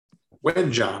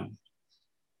When, John?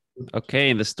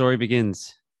 Okay, the story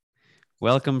begins.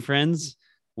 Welcome, friends.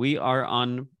 We are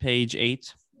on page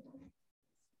 8.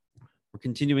 We're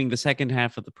continuing the second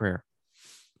half of the prayer.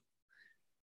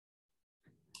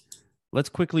 Let's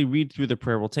quickly read through the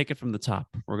prayer. We'll take it from the top.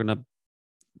 We're going to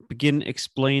begin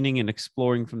explaining and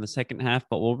exploring from the second half,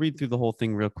 but we'll read through the whole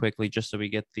thing real quickly just so we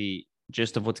get the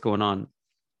gist of what's going on.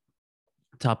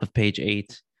 Top of page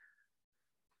 8.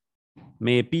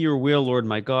 May it be your will, Lord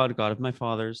my God, God of my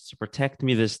fathers, to protect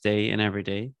me this day and every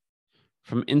day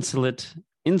from insolent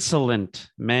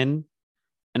men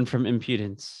and from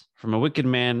impudence, from a wicked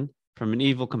man, from an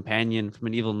evil companion, from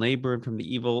an evil neighbor, and from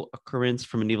the evil occurrence,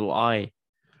 from an evil eye,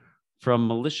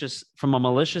 from a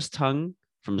malicious tongue,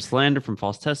 from slander, from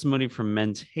false testimony, from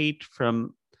men's hate,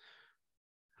 from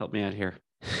help me out here.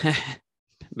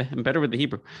 I'm better with the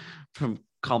Hebrew. From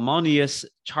calumnious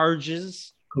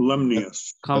charges.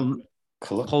 Calumnious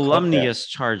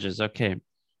charges. Okay.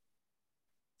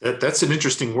 That's an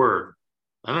interesting word.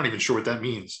 I'm not even sure what that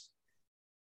means.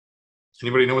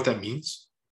 Anybody know what that means?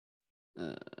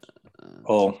 I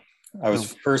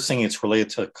was first thinking it's related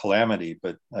to calamity,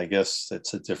 but I guess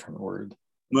it's a different word.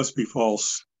 Must be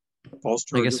false. False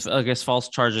charges. I guess false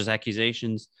charges,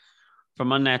 accusations,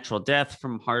 from unnatural death,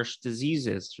 from harsh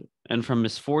diseases, and from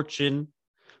misfortune,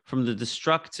 from the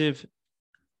destructive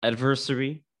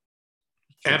adversary,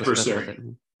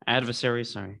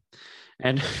 sorry,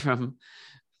 and from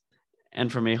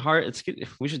a heart.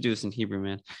 We should do this in Hebrew,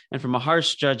 man. And from a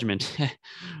harsh judgment,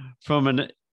 from an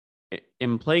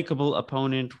implacable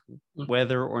opponent,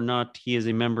 whether or not he is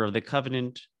a member of the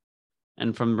covenant,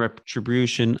 and from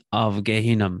retribution of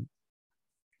Gehinnom.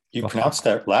 You pronounced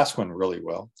that last one really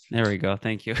well. There we go.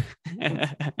 Thank you.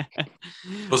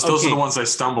 Those are the ones I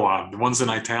stumble on, the ones in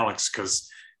italics, because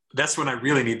that's when I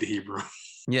really need the Hebrew.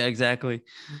 Yeah, exactly.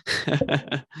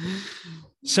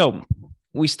 So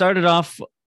we started off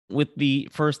with the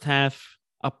first half,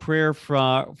 a prayer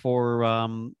for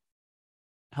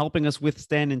helping us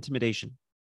withstand intimidation.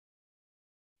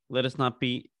 Let us not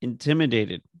be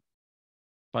intimidated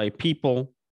by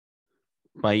people,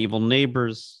 by evil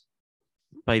neighbors,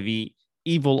 by the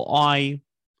evil eye,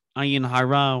 ayin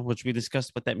hara, which we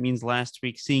discussed what that means last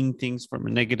week, seeing things from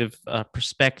a negative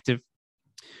perspective.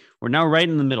 We're now right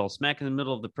in the middle, smack in the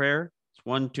middle of the prayer. It's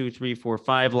 1, 2, 3, 4,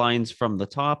 5 lines from the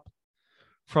top.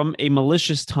 From a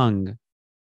malicious tongue.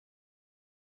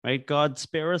 Right? God,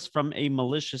 spare us from a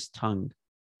malicious tongue.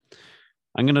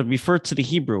 I'm going to refer to the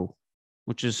Hebrew,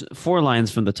 which is 4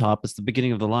 lines from the top. It's the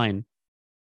beginning of the line.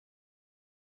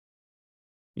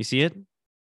 You see it?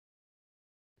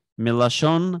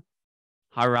 Milashon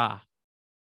hara.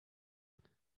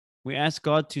 We ask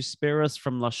God to spare us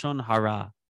from lashon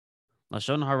hara.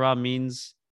 Lashon hara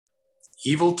means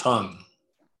evil tongue,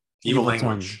 evil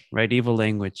language, tongue, right? Evil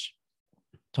language.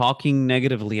 Talking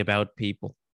negatively about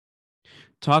people.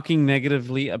 Talking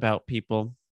negatively about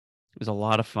people is a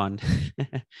lot of fun,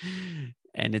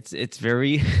 and it's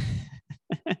very.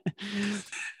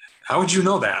 How would you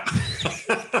know that?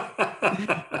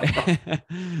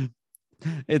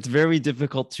 It's very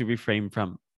difficult to refrain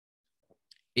from.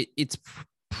 It's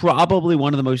probably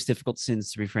one of the most difficult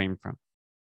sins to refrain from.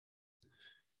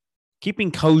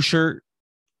 Keeping kosher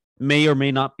may or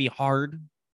may not be hard,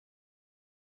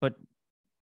 but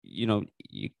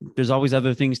there's always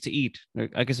other things to eat.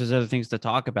 I guess there's other things to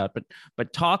talk about,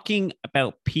 but talking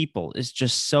about people is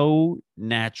just so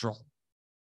natural.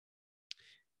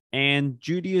 And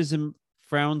Judaism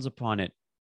frowns upon it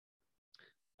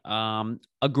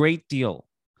a great deal,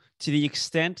 to the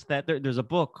extent that there's a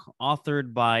book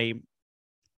authored by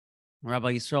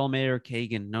Rabbi Yisrael Meir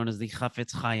Kagan, known as the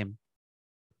Chafetz Chaim.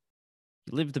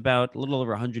 He lived about a little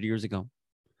over 100 years ago.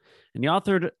 And he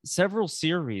authored several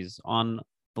series on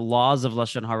the laws of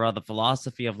Lashon Hara, the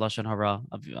philosophy of Lashon Hara,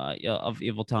 of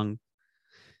evil tongue.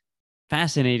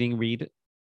 Fascinating read.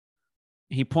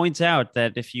 He points out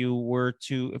that if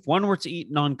one were to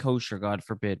eat non-kosher, God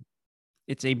forbid,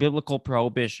 it's a biblical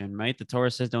prohibition, right? The Torah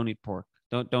says don't eat pork.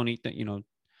 Don't eat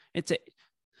that,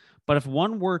 but if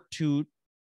one were to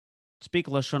speak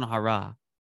Lashon Hara,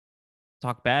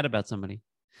 talk bad about somebody,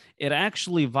 it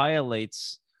actually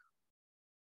violates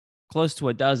close to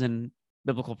a dozen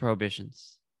biblical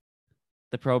prohibitions.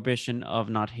 The prohibition of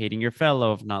not hating your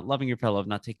fellow, of not loving your fellow, of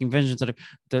not taking vengeance,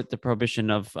 the prohibition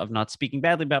of not speaking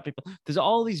badly about people. There's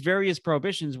all these various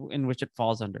prohibitions in which it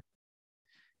falls under.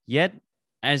 Yet,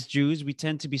 as Jews, we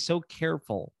tend to be so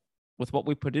careful with what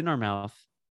we put in our mouth.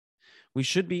 We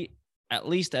should be at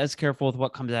least as careful with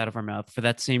what comes out of our mouth for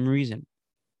that same reason.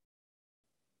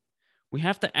 We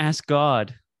have to ask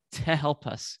God to help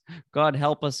us. God,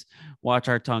 help us watch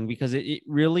our tongue, because it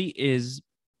really is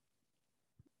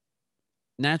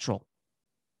natural.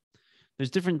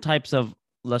 There's different types of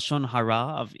lashon hara,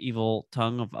 of evil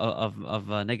tongue, of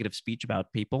negative speech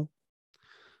about people.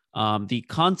 The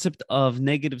concept of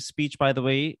negative speech, by the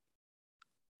way,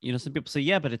 some people say,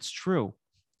 yeah, but it's true.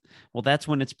 Well, that's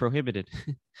when it's prohibited.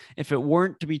 If it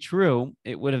weren't to be true,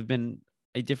 it would have been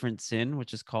a different sin,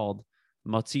 which is called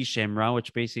motzi shemra,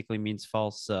 which basically means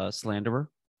false slanderer,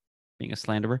 being a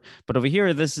slanderer. But over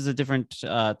here, this is a different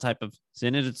type of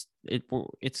sin.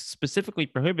 It's specifically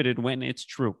prohibited when it's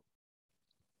true.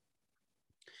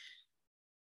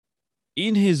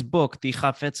 In his book, the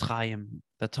Chafetz Chaim,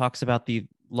 that talks about the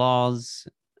laws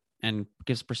and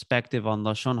gives perspective on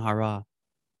lashon hara,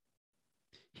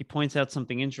 he points out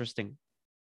something interesting.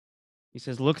 He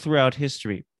says, look throughout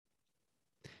history.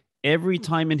 Every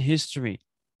time in history,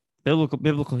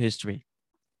 biblical history,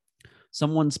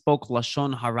 someone spoke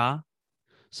lashon hara,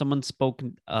 someone spoke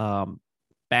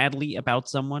badly about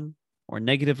someone or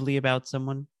negatively about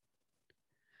someone,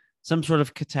 some sort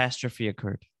of catastrophe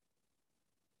occurred.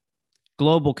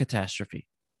 Global catastrophe.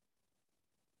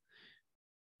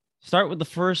 Start with the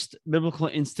first biblical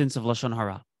instance of lashon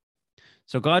hara.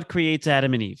 So God creates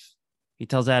Adam and Eve. He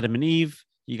tells Adam and Eve,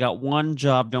 you got one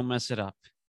job, don't mess it up.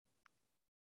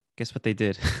 Guess what they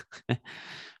did?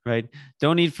 Right?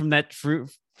 Don't eat from that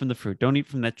fruit, Don't eat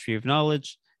from that tree of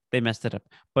knowledge. They messed it up.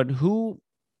 But who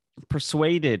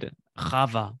persuaded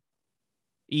Chava,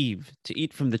 Eve, to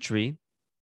eat from the tree?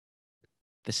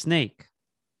 The snake.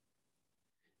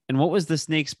 And what was the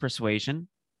snake's persuasion?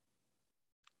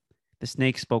 The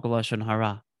snake spoke lashon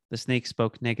hara. The snake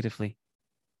spoke negatively.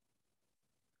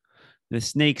 The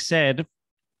snake said,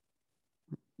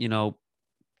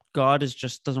 God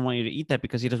doesn't want you to eat that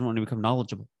because he doesn't want you to become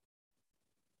knowledgeable.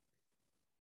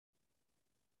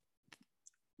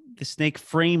 The snake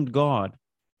framed God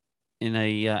in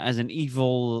as an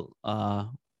evil,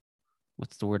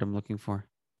 what's the word I'm looking for?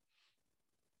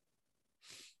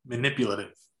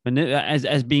 Manipulative.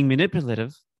 As being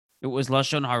manipulative. It was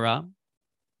lashon hara,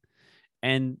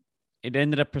 and it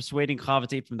ended up persuading Chava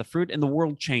to eat from the fruit, and the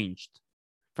world changed.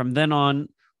 From then on,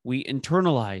 we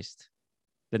internalized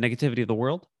the negativity of the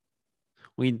world.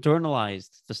 We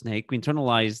internalized the snake. We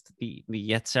internalized the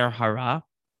Yetzer Hara.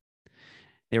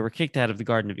 They were kicked out of the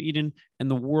Garden of Eden, and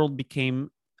the world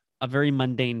became a very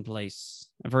mundane place,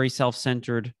 a very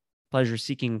self-centered,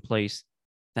 pleasure-seeking place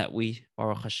that we,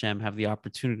 Baruch Hashem, have the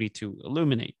opportunity to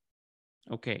illuminate.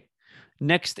 Okay.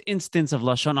 Next instance of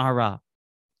lashon hara.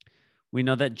 We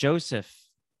know that Joseph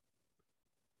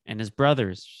and his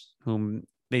brothers, whom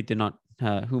he did not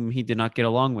get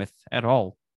along with at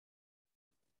all,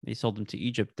 they sold him to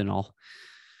Egypt and all.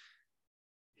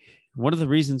 One of the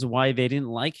reasons why they didn't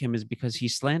like him is because he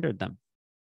slandered them.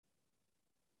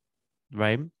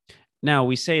 Right? Now,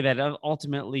 we say that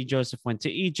ultimately Joseph went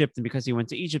to Egypt, and because he went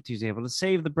to Egypt, he was able to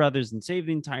save the brothers and save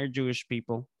the entire Jewish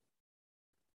people,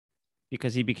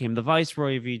 because he became the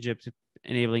viceroy of Egypt,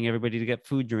 enabling everybody to get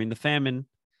food during the famine.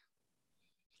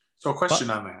 So a question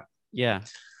on that. Yeah.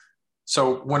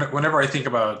 So whenever I think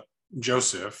about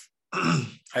Joseph,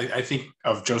 I think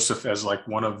of Joseph as like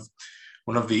one of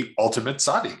the ultimate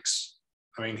tzaddiks.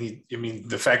 I mean,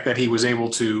 the fact that he was able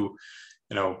to,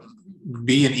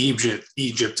 be in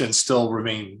Egypt and still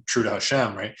remain true to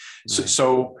Hashem, right?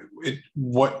 So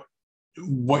what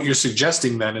you're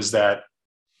suggesting then is that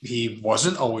he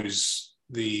wasn't always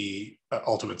the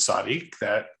ultimate tzaddik,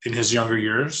 that in his younger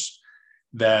years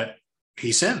that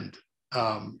he sinned.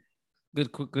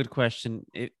 Good question.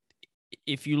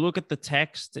 If you look at the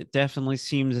text, it definitely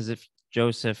seems as if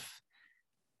Joseph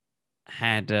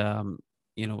had,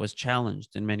 was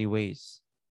challenged in many ways.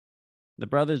 The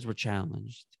brothers were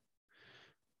challenged.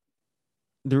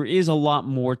 There is a lot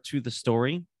more to the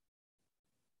story,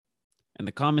 and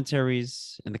the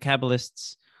commentaries and the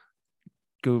Kabbalists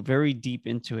go very deep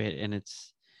into it, and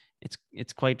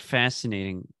it's quite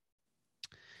fascinating.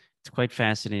 It's quite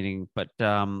fascinating, but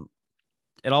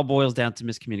it all boils down to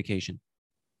miscommunication.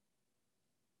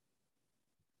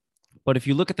 But if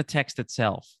you look at the text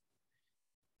itself,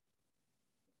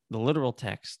 the literal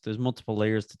text, there's multiple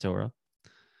layers to Torah.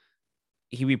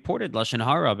 He reported lashon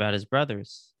hara about his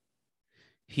brothers.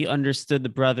 He understood the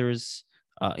brothers.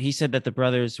 He said that the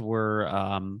brothers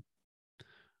were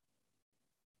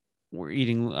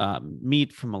eating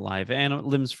meat from a live animal,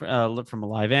 limbs from a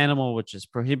live animal, which is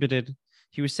prohibited.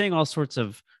 He was saying all sorts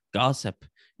of gossip,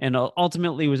 and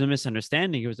ultimately it was a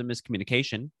misunderstanding. It was a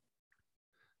miscommunication.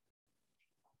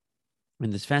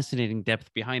 And there's fascinating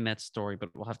depth behind that story, but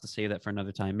we'll have to save that for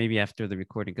another time, maybe after the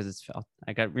recording, because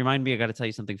I got to tell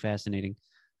you something fascinating.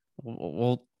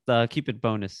 We'll keep it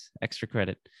bonus, extra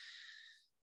credit.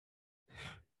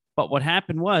 But what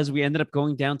happened was we ended up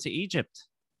going down to Egypt.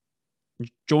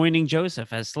 joining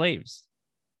Joseph as slaves.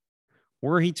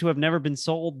 Were he to have never been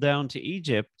sold down to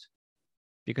Egypt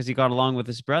because he got along with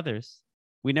his brothers,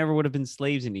 we never would have been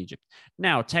slaves in Egypt.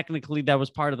 Now, technically, that was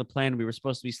part of the plan. We were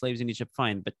supposed to be slaves in Egypt,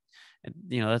 fine, but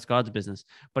that's God's business.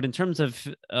 But in terms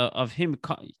of him,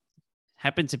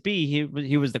 happened to be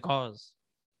he was the cause.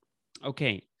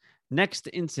 Okay, next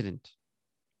incident.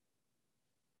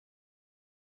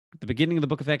 At the beginning of the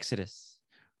book of Exodus,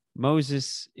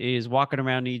 Moses is walking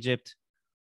around Egypt.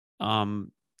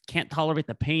 Can't tolerate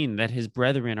the pain that his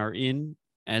brethren are in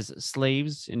as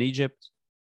slaves in Egypt.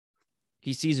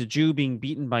 He sees a Jew being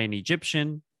beaten by an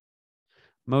Egyptian.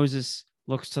 Moses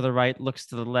looks to the right, looks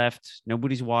to the left.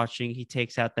 Nobody's watching. He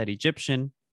takes out that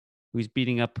Egyptian who's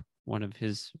beating up one of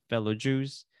his fellow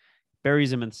Jews,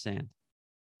 buries him in the sand.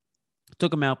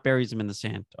 Took him out, buries him in the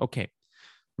sand. Okay.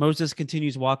 Moses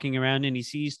continues walking around and he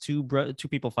sees two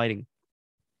people fighting.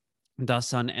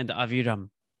 Dasan and Aviram.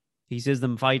 He sees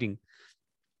them fighting.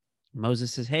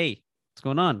 Moses says, "Hey, what's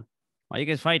going on? Why are you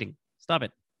guys fighting? Stop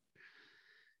it."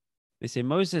 They say,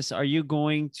 "Moses, are you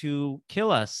going to kill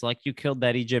us like you killed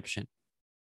that Egyptian?"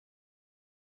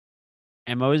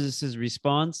 And Moses'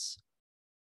 response,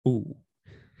 "Ooh."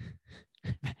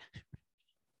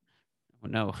 Oh,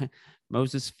 no.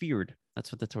 Moses feared.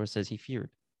 That's what the Torah says. He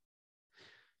feared.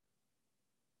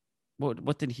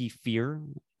 What did he fear?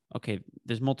 Okay,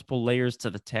 there's multiple layers to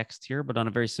the text here, but on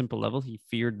a very simple level, he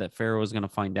feared that Pharaoh was going to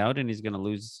find out and he's going to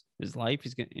lose his life.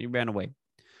 He ran away.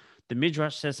 The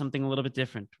Midrash says something a little bit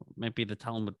different. It might be the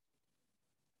Talmud.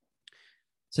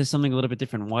 Says something a little bit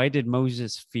different. Why did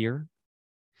Moses fear?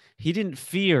 He didn't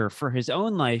fear for his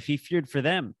own life. He feared for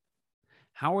them.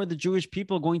 How are the Jewish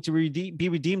people going to be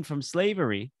redeemed from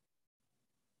slavery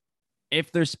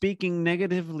if they're speaking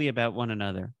negatively about one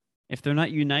another, if they're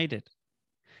not united?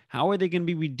 How are they going to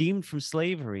be redeemed from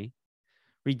slavery,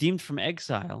 redeemed from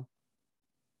exile,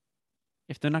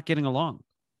 if they're not getting along?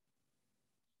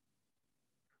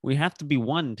 We have to be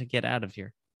one to get out of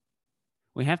here.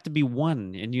 We have to be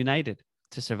one and united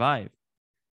to survive.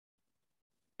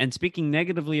 And speaking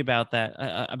negatively about that,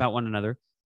 about one another,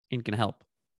 it can help.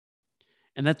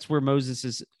 And that's where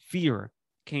Moses' fear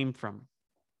came from.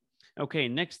 Okay,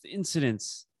 next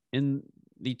incidents in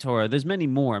the Torah. There's many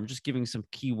more. I'm just giving some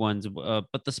key ones.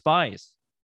 But the spies.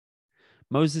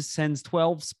 Moses sends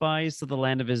 12 spies to the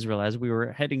land of Israel as we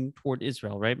were heading toward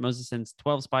Israel, right? Moses sends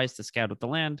 12 spies to scout out the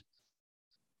land,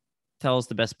 tell us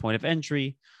the best point of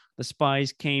entry. The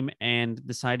spies came and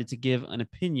decided to give an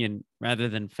opinion rather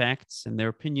than facts. And their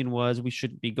opinion was, we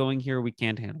shouldn't be going here. We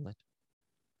can't handle it.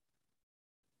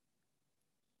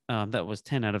 That was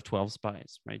 10 out of 12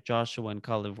 spies, right? Joshua and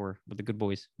Caleb were the good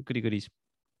boys, the goody goodies.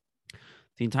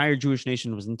 The entire Jewish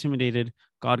nation was intimidated.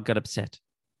 God got upset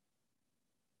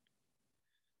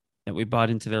that we bought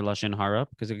into their Lashon Hara,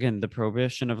 because again, the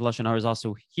prohibition of Lashon Hara is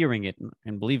also hearing it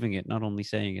and believing it, not only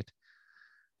saying it.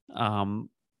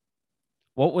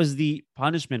 What was the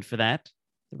punishment for that?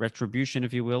 The retribution,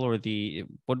 if you will, or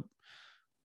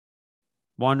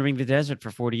wandering the desert for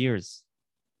 40 years.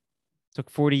 It took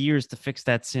 40 years to fix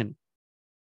that sin.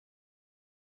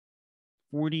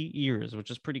 40 years,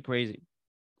 which is pretty crazy.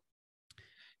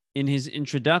 In his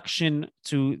introduction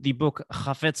to the book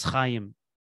Chafetz Chaim,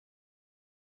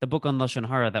 the book on Lashon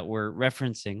Hara that we're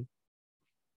referencing,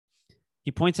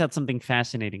 he points out something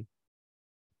fascinating.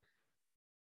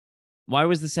 Why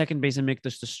was the second Beis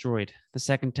HaMikdash destroyed? The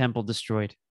second temple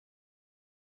destroyed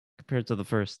compared to the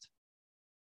first?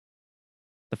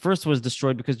 The first was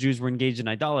destroyed because Jews were engaged in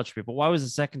idolatry, but why was the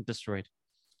second destroyed?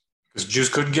 Because Jews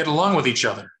couldn't get along with each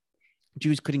other.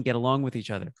 Jews couldn't get along with each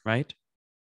other, right?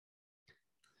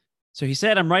 So he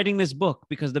said, I'm writing this book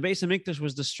because the Beis HaMikdash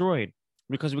was destroyed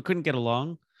because we couldn't get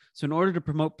along. So in order to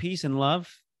promote peace and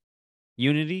love,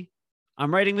 unity,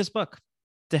 I'm writing this book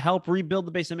to help rebuild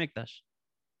the Beis HaMikdash.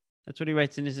 That's what he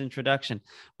writes in his introduction.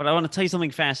 But I want to tell you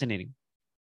something fascinating.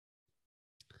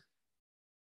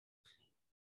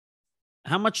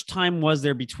 How much time was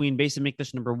there between Beis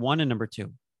HaMikdash number 1 and number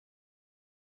 2?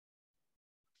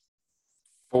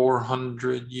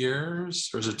 400 years,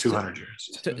 or is it 200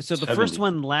 years? So the first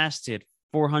one lasted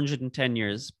 410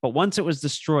 years, but once it was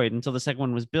destroyed until the second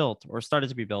one was built or started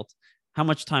to be built, how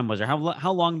much time was there?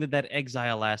 How long did that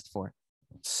exile last for?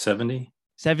 70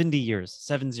 years,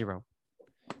 70.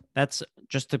 That's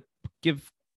just to give,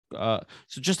 so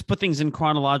just to put things in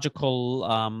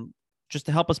chronological, just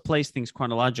to help us place things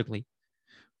chronologically.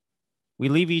 We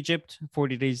leave Egypt,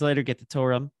 40 days later, get the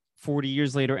Torah, 40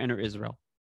 years later, enter Israel.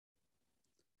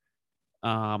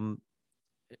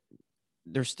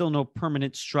 There's still no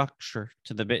permanent structure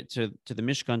to the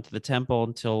Mishkan, to the temple,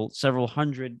 until several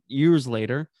hundred years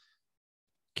later,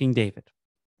 King David.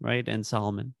 right? And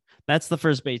Solomon. That's the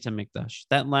first Beit HaMikdash.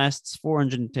 That lasts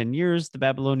 410 years. The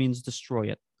Babylonians destroy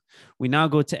it. We now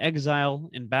go to exile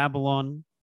in Babylon.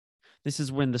 This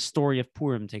is when the story of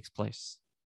Purim takes place.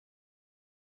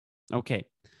 Okay.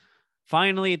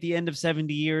 Finally, at the end of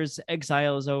 70 years,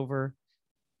 exile is over.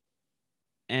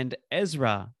 And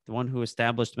Ezra, the one who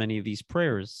established many of these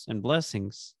prayers and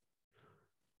blessings,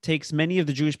 takes many of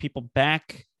the Jewish people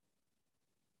back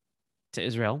to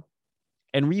Israel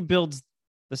and rebuilds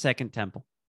the second temple.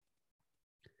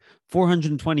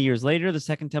 420 years later, the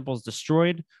second temple is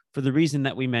destroyed for the reason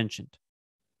that we mentioned.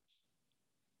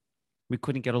 We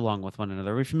couldn't get along with one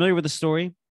another. Are we familiar with the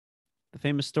story? The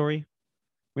famous story?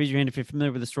 Raise your hand if you're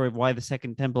familiar with the story of why the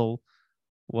second temple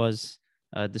was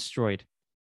destroyed.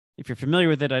 If you're familiar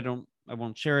with it, I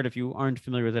won't share it. If you aren't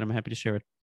familiar with it, I'm happy to share it.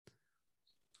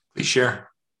 Please share.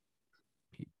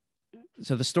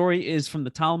 So the story is from the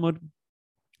Talmud.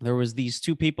 There was these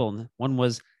two people. One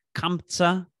was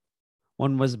Kamtza,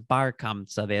 one was Bar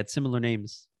Kamtza. They had similar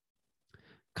names.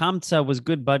 Kamtza was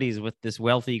good buddies with this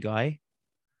wealthy guy.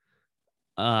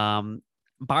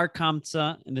 Bar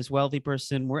Kamtza and this wealthy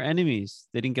person were enemies.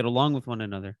 They didn't get along with one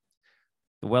another.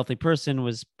 The wealthy person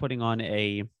was putting on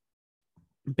a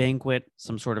banquet,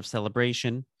 some sort of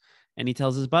celebration, and he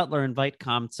tells his butler, invite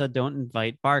Kamtza, don't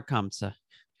invite Bar Kamtza.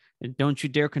 Don't you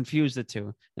dare confuse the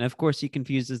two. And of course, he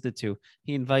confuses the two.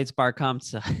 He invites Bar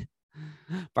Kamtza.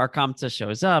 Bar Kamtza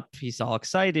shows up. He's all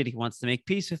excited. He wants to make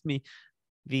peace with me.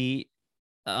 The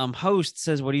host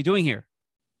says, what are you doing here?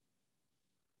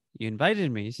 You invited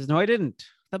me. He says, no, I didn't.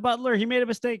 The butler, he made a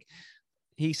mistake.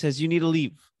 He says, you need to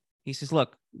leave. He says,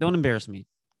 look, don't embarrass me.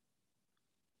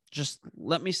 Just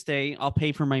let me stay. I'll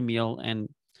pay for my meal. And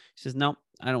he says, no,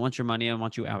 I don't want your money. I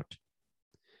want you out.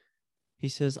 He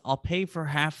says, I'll pay for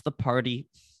half the party.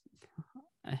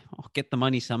 I'll get the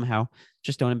money somehow.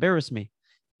 Just don't embarrass me.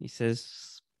 He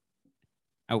says,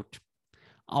 out.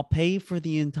 I'll pay for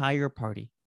the entire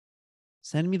party.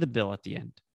 Send me the bill at the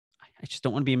end. I just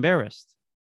don't want to be embarrassed.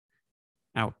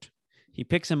 Out. He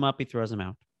picks him up. He throws him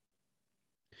out.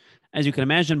 As you can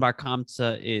imagine, Bar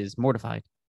Kamtza is mortified.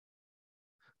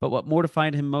 But what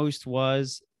mortified him most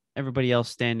was everybody else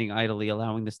standing idly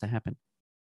allowing this to happen,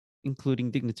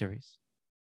 including dignitaries.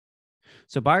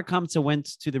 So Bar Kamtza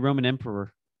went to the Roman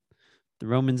emperor. The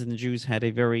Romans and the Jews had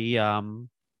a very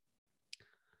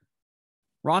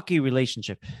rocky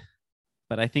relationship.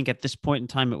 But I think at this point in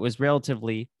time, it was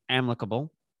relatively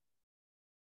amicable.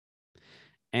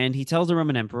 And he tells the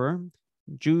Roman emperor,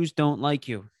 Jews don't like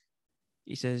you.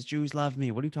 He says, Jews love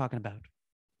me. What are you talking about?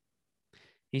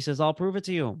 He says, I'll prove it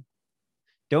to you.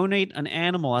 Donate an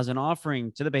animal as an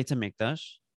offering to the Beit HaMikdash,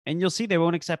 and you'll see they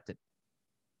won't accept it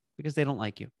because they don't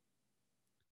like you.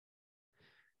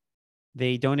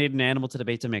 They donated an animal to the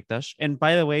Beit HaMikdash. And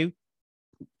by the way,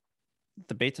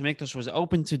 the Beit HaMikdash was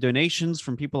open to donations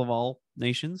from people of all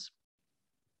nations.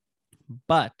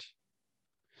 But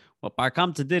what Bar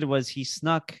Kamtza did was he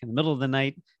snuck in the middle of the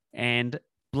night and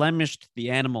blemished the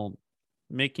animal,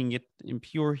 making it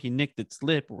impure. He nicked its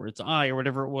lip or its eye or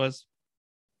whatever it was,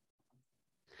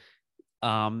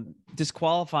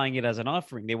 disqualifying it as an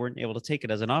offering. They weren't able to take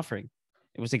it as an offering.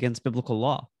 It was against biblical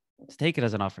law to take it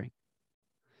as an offering.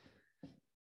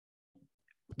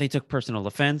 They took personal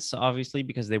offense, obviously,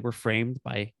 because they were framed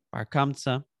by Bar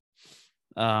Kamtza.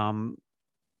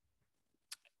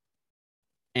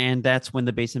 And that's when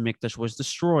the Beit HaMikdash was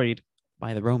destroyed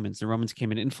by the Romans. The Romans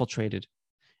came and infiltrated.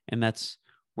 And that's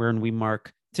when we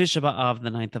mark Tisha B'Av, the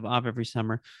 9th of Av, every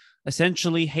summer.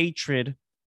 Essentially, hatred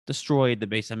destroyed the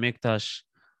Beit HaMikdash.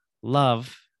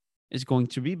 Love is going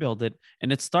to rebuild it.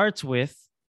 And it starts with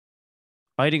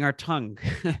biting our tongue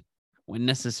when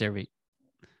necessary.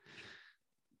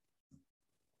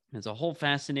 There's a whole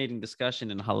fascinating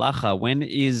discussion in halacha. When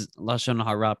is lashon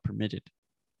hara permitted?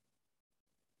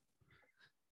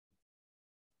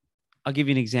 I'll give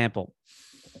you an example.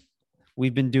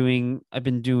 I've been doing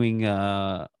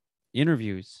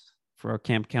interviews for our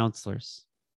camp counselors.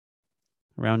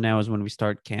 Around now is when we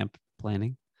start camp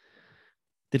planning.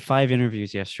 Did 5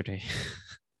 interviews yesterday.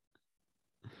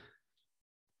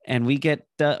 And we get,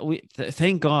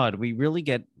 thank God, we really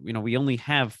get, we only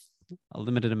have a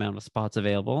limited amount of spots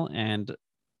available, and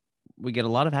we get a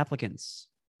lot of applicants.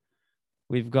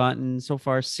 We've gotten so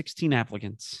far 16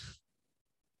 applicants.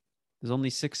 There's only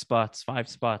 5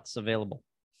 spots available,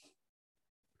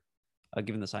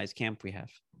 given the size camp we have.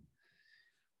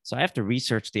 So I have to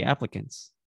research the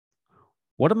applicants.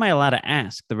 What am I allowed to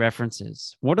ask the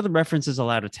references? What are the references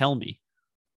allowed to tell me?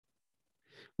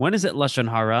 When is it lashon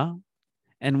hara?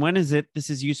 And when is it this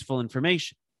is useful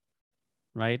information?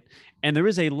 right? And there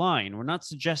is a line. We're not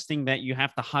suggesting that you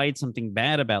have to hide something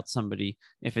bad about somebody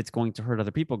if it's going to hurt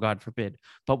other people, God forbid.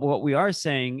 But what we are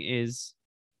saying is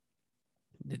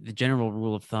the general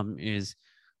rule of thumb is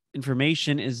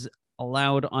information is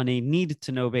allowed on a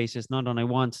need-to-know basis, not on a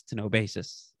want-to-know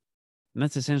basis. And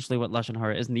that's essentially what Lashon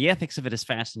Hara is. And the ethics of it is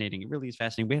fascinating. It really is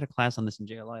fascinating. We had a class on this in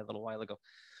JLI a little while ago,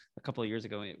 a couple of years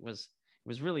ago. It was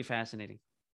really fascinating.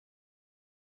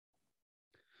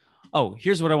 Oh,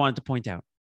 here's what I wanted to point out.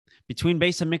 Between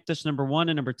Beis HaMikdash number 1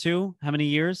 and number 2, how many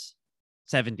years?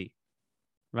 70,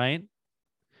 right?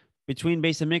 Between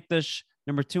Beis HaMikdash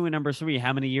number 2 and number 3,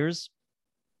 how many years?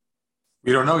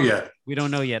 We don't know yet. We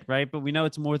don't know yet, right? But we know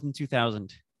it's more than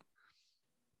 2,000.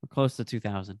 We're close to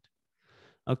 2,000.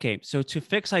 Okay, so to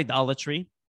fix idolatry,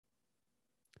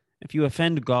 if you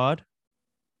offend God,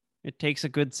 it takes a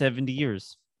good 70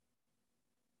 years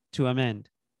to amend.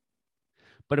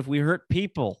 But if we hurt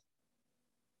people,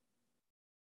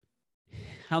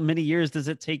 how many years does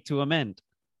it take to amend?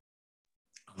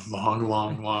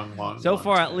 Long. So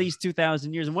far, at least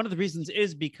 2,000 years. And one of the reasons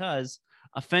is because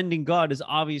offending God is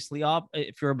obviously,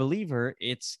 if you're a believer,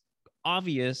 it's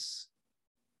obvious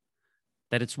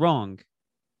that it's wrong.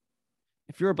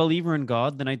 If you're a believer in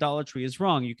God, then idolatry is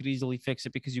wrong. You could easily fix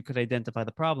it because you could identify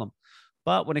the problem.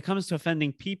 But when it comes to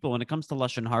offending people, when it comes to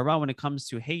Lashon Hara, when it comes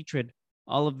to hatred,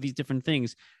 all of these different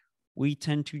things, we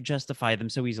tend to justify them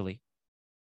so easily.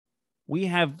 We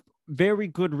have very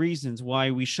good reasons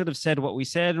why we should have said what we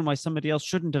said and why somebody else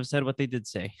shouldn't have said what they did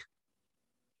say.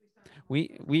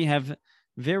 We have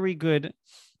very good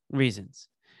reasons.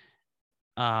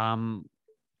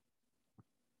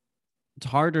 It's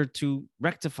harder to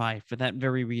rectify for that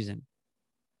very reason.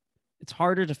 It's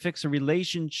harder to fix a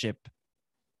relationship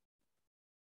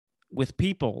with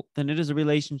people than it is a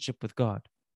relationship with God.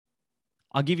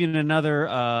 I'll give you another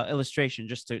illustration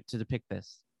just to depict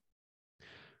this.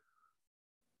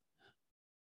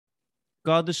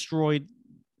 God destroyed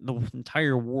the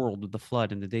entire world with the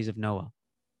flood in the days of Noah.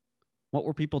 What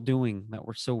were people doing that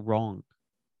were so wrong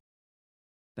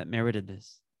that merited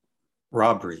this?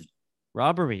 Robbery.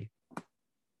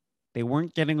 They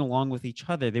weren't getting along with each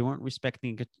other. They weren't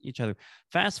respecting each other.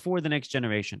 Fast forward the next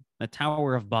generation, the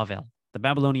Tower of Babel, the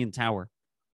Babylonian Tower,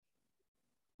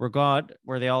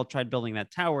 where they all tried building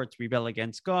that tower to rebel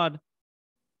against God.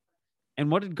 And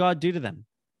what did God do to them?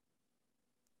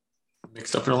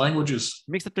 Mixed up their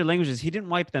languages. He didn't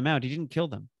wipe them out. He didn't kill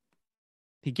them.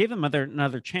 He gave them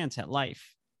another chance at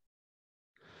life.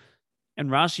 And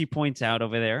Rashi points out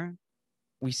over there,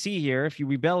 we see here, if you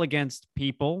rebel against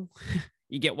people,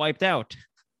 you get wiped out.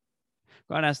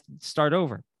 God has to start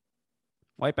over,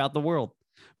 wipe out the world.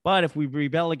 But if we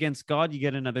rebel against God, you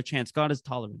get another chance. God is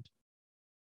tolerant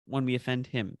when we offend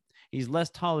him. He's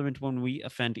less tolerant when we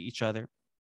offend each other.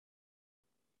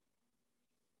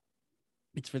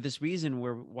 It's for this reason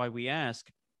why we ask,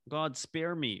 God,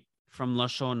 spare me from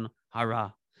Lashon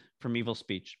Hara, from evil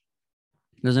speech.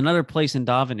 There's another place in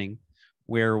davening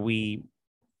where we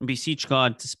beseech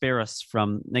God to spare us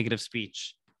from negative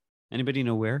speech. Anybody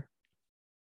know where?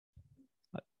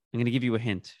 I'm going to give you a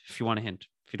hint if you want a hint.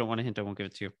 If you don't want a hint, I won't give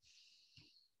it to you.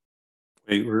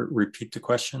 Wait, repeat the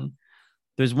question.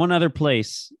 There's one other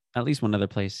place, at least one other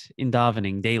place in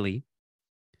davening daily,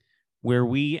 where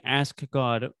we ask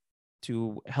God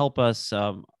to help us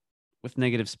with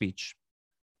negative speech.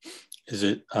 Is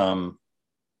it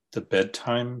the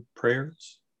bedtime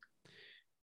prayers?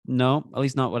 No, at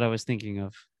least not what I was thinking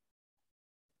of.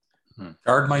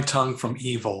 Guard my tongue from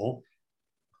evil.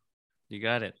 You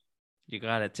got it.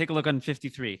 Take a look on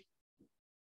 53.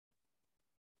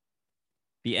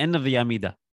 The end of the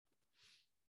Amida.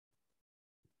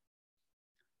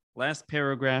 Last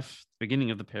paragraph,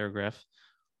 beginning of the paragraph,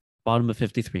 bottom of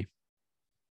 53.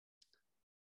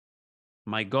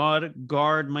 My God,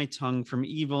 guard my tongue from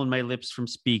evil and my lips from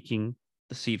speaking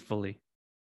deceitfully.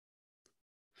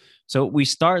 So we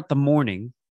start the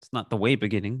morning, it's not the way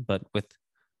beginning, but with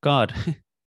God,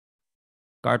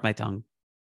 guard my tongue.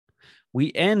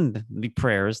 We end the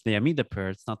prayers, the Amida prayer,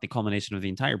 it's not the culmination of the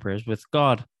entire prayers, with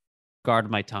God,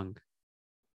 guard my tongue.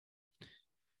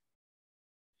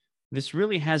 This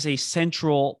really has a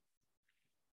central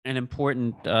and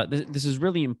important, this is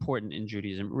really important in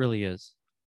Judaism, it really is.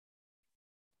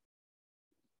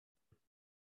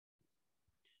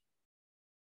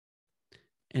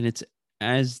 And it's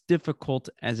as difficult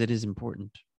as it is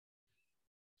important.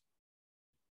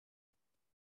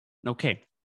 Okay.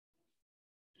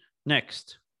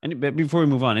 Next, but before we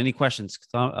move on, any questions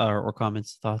or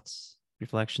comments, thoughts,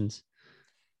 reflections?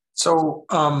 So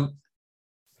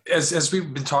as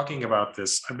we've been talking about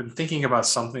this, I've been thinking about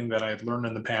something that I had learned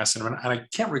in the past, and I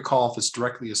can't recall if it's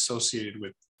directly associated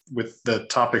with the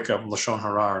topic of Lashon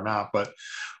Hara or not. But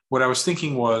what I was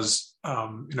thinking was,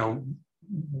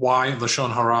 why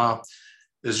Lashon Hara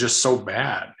is just so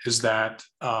bad is that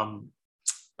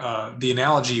the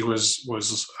analogy was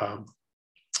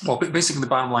well, basically the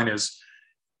bottom line is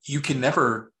you can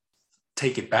never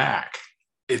take it back.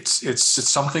 It's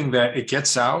something that it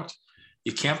gets out.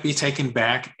 It can't be taken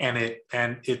back, and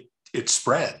it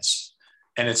spreads,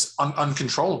 and it's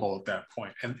uncontrollable at that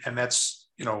point. And that's,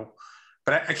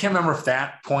 but I can't remember if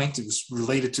that point it was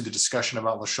related to the discussion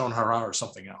about Lashon Hara or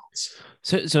something else.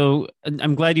 So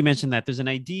I'm glad you mentioned that. There's an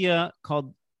idea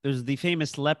called, there's the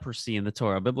famous leprosy in the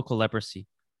Torah, biblical leprosy.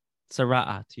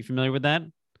 Tzara'at. You familiar with that?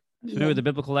 Familiar with the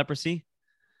biblical leprosy?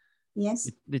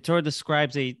 Yes. The Torah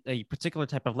describes a particular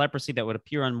type of leprosy that would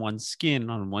appear on one's skin,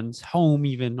 on one's home,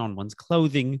 even on one's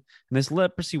clothing. And this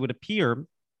leprosy would appear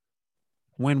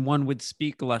when one would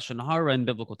speak Lashon Hara in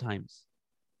biblical times.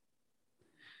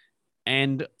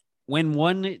 And when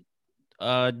one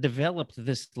developed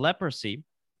this leprosy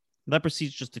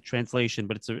is just a translation,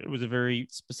 but it was a very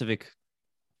specific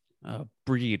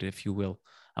breed, if you will,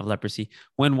 of leprosy.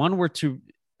 When one were to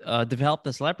develop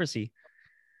this leprosy,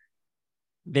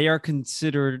 they are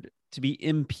considered to be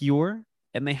impure,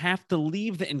 and they have to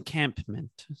leave the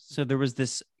encampment. So there was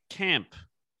this camp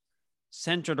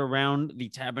centered around the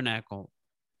tabernacle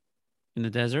in the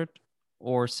desert,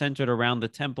 or centered around the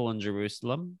temple in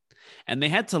Jerusalem, and they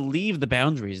had to leave the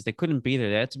boundaries. They couldn't be there.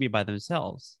 They had to be by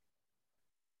themselves.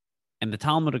 And the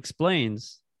Talmud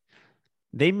explains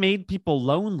they made people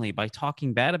lonely by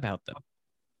talking bad about them.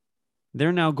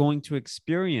 They're now going to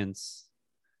experience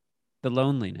the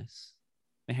loneliness.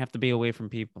 They have to be away from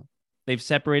people. They've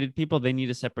separated people. They need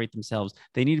to separate themselves.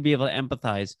 They need to be able to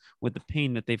empathize with the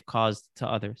pain that they've caused to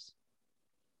others.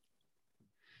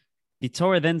 The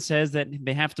Torah then says that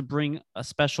they have to bring a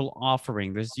special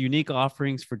offering. There's unique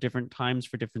offerings for different times,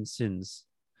 for different sins.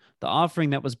 The offering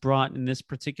that was brought in this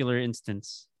particular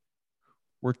instance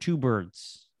were 2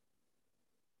 birds.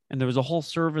 And there was a whole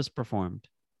service performed.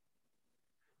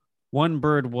 One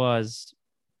bird was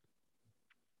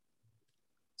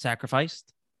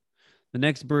sacrificed. The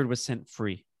next bird was sent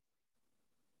free.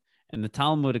 And the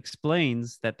Talmud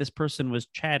explains that this person was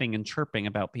chatting and chirping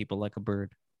about people like a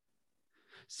bird.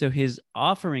 So his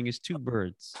offering is 2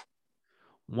 birds.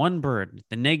 One bird,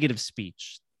 the negative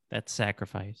speech, that's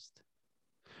sacrificed.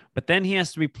 But then he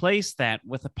has to replace that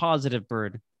with a positive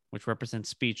bird, which represents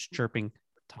speech, chirping,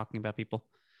 talking about people.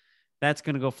 That's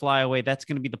going to go fly away. That's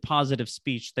going to be the positive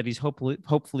speech that he's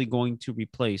hopefully going to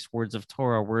replace. Words of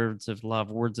Torah, words of love,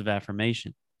 words of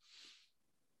affirmation.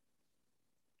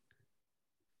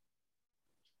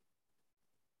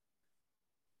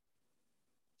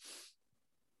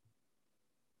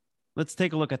 Let's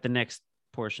take a look at the next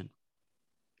portion.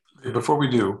 Before we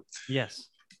do, yes.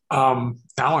 Now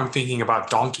I'm thinking about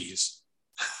donkeys.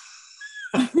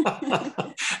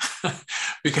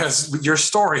 Because your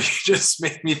story just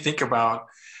made me think about,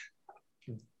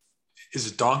 is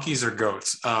it donkeys or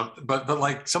goats? But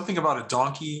like something about a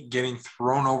donkey getting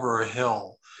thrown over a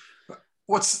hill.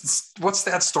 What's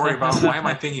that story about? Why am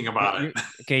I thinking about it?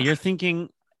 Okay, you're thinking,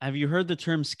 have you heard the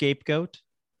term scapegoat?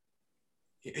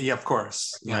 Yeah, of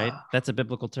course. Yeah. Right? That's a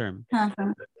biblical term.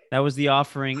 Uh-huh. That was the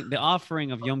offering. The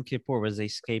offering of Yom Kippur was a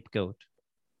scapegoat.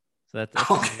 So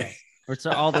that's okay. Or it's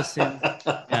all the sins.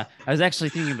 Yeah, I was actually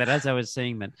thinking that as I was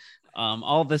saying that.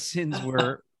 All the sins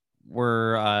were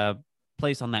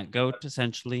placed on that goat,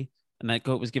 essentially. And that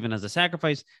goat was given as a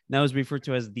sacrifice. And that was referred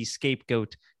to as the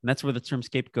scapegoat. And that's where the term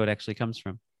scapegoat actually comes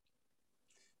from.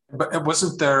 But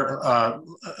wasn't there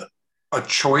a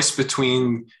choice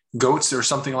between goats or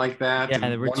something like that? Yeah,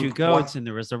 there were 2 goats, and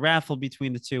there was a raffle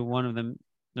between the 2. One of them,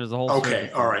 there's a whole. Okay,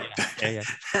 all right. Yeah.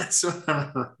 That's what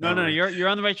No, you're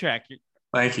on the right track.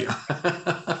 Thank you.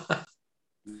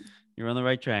 You're on the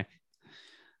right track.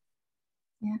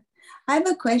 Yeah, I have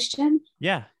a question.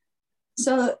 Yeah.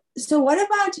 So what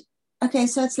about? Okay,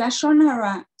 so it's Lashon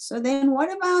Hara. So then,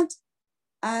 what about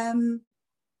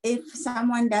if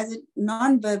someone does it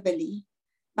non-verbally,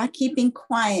 by keeping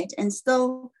quiet and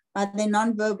still by their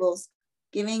non-verbals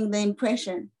giving the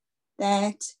impression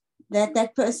that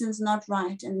person's not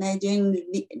right and they're doing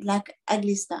like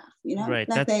ugly stuff, right?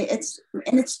 Like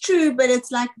it's true, but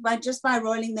it's like by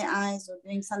rolling their eyes or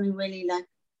doing something really like,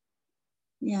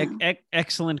 yeah.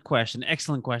 Excellent question.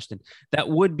 That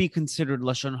would be considered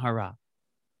Lashon Hara.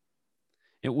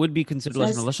 It would be considered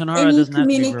Lashon Hara. Lashon Hara doesn't have to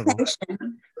be verbal.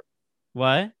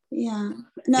 What? Yeah.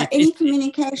 No, any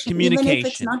communication, even if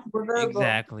it's not verbal.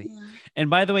 Exactly. Yeah. And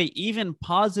by the way, even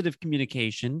positive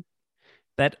communication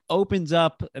that opens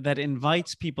up, that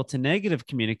invites people to negative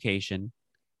communication,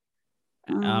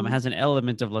 has an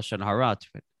element of Lashon Hara to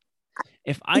it.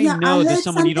 If I know there's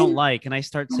someone you don't like and I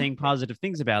start saying positive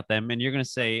things about them, and you're going to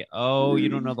say, oh, you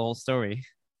don't know the whole story.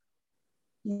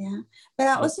 Yeah. But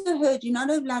I also heard you're not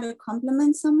allowed to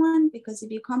compliment someone, because if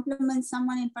you compliment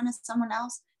someone in front of someone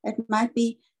else, it might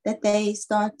be that they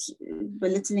start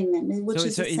belittling them, which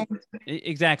is the same.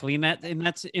 Exactly. And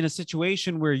that's in a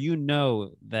situation where you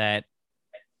know that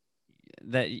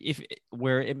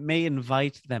where it may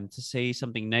invite them to say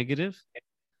something negative.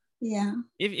 Yeah.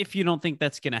 If you don't think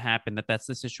that's going to happen, that's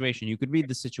the situation, you could read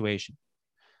the situation.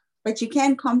 But you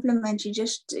can compliment.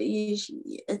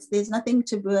 There's nothing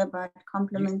taboo about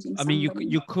complimenting. I mean,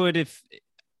 you could, if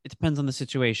it depends on the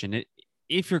situation.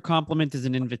 If your compliment is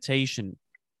an invitation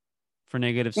for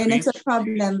negative speech, then it's a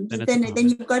problem. Then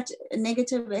you've got a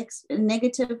negative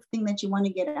thing that you want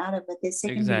to get out of it. There's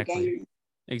secondary gain.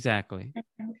 Exactly.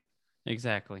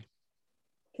 Exactly.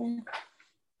 Okay.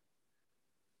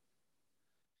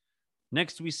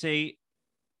 Next, we say,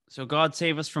 so God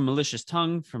save us from malicious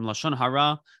tongue, from Lashon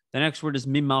Hara. The next word is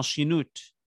mimalshinut,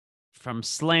 from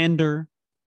slander.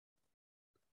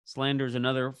 Slander is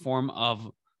another form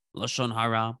of Lashon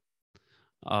Hara,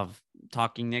 of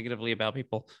talking negatively about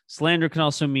people. Slander can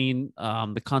also mean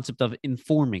the concept of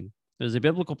informing. There's a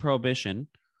biblical prohibition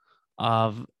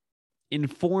of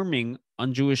informing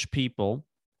on Jewish people,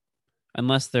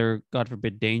 unless they're, God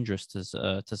forbid, dangerous to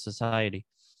society.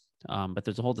 But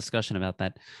there's a whole discussion about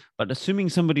that. But assuming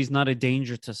somebody's not a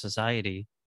danger to society,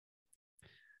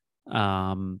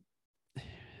 thank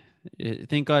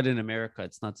God in America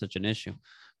it's not such an issue.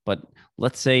 But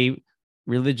let's say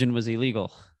religion was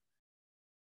illegal,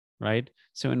 right?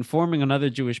 So informing on other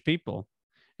Jewish people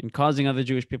and causing other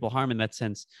Jewish people harm in that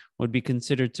sense would be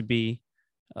considered to be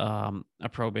a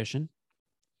prohibition.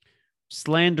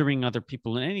 Slandering other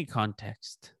people in any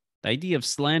context, the idea of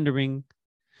slandering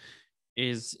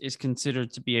is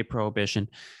considered to be a prohibition.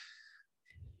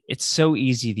 It's so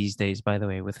easy these days, by the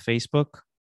way, with Facebook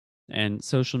and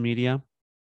social media.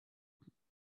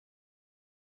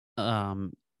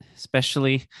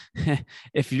 Especially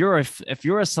if you're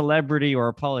a celebrity or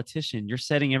a politician, you're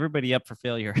setting everybody up for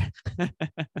failure.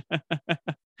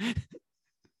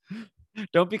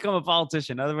 Don't become a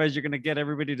politician, otherwise you're going to get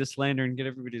everybody to slander and get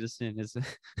everybody to sin.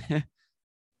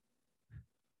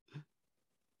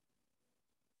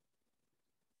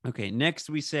 Okay, next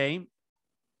we say,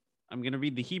 I'm going to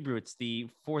read the Hebrew. It's the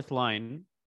fourth line,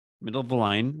 middle of the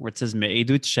line, where it says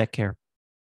Me'edut Sheker.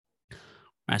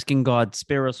 Asking God,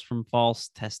 spare us from false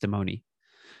testimony.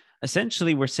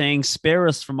 Essentially, we're saying, spare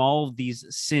us from all of these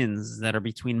sins that are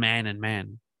between man and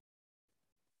man.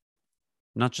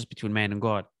 Not just between man and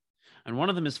God. And one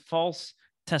of them is false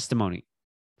testimony.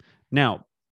 Now,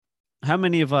 how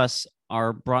many of us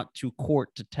are brought to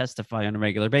court to testify on a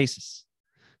regular basis?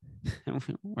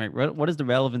 Right. What is the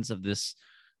relevance of this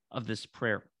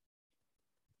prayer?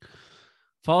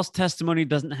 False testimony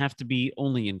doesn't have to be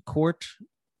only in court.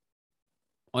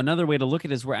 Another way to look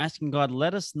at it is we're asking God,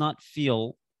 let us not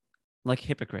feel like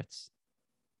hypocrites.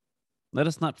 Let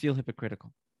us not feel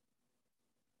hypocritical.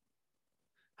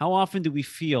 How often do we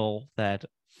feel that,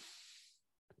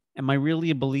 am I really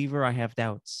a believer? I have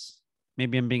doubts.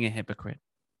 Maybe I'm being a hypocrite.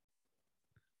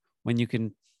 When you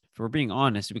can, if we're being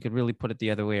honest, we could really put it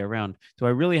the other way around. Do I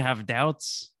really have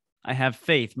doubts? I have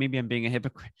faith. Maybe I'm being a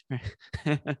hypocrite.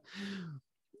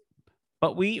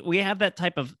 But we have that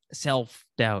type of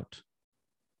self-doubt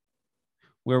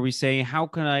where we say, how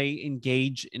can I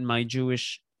engage in my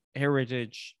Jewish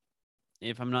heritage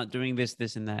if I'm not doing this,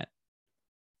 this, and that?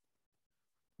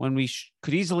 When we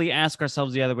could easily ask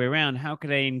ourselves the other way around, how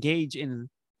could I engage in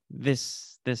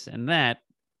this, this, and that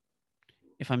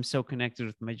if I'm so connected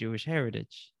with my Jewish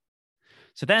heritage?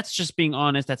 So that's just being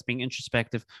honest. That's being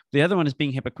introspective. The other one is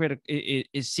being hypocritical,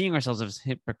 is seeing ourselves as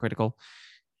hypocritical,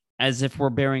 as if we're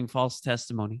bearing false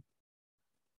testimony.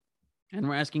 And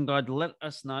we're asking God, let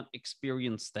us not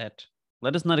experience that.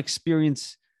 Let us not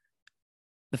experience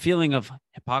the feeling of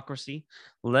hypocrisy.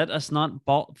 Let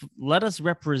us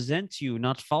represent you,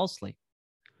 not falsely.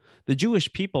 The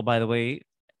Jewish people, by the way,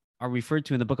 are referred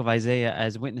to in the book of Isaiah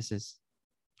as witnesses.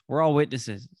 We're all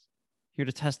witnesses here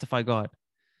to testify God.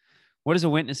 What is a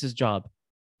witness's job?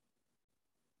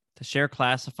 To share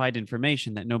classified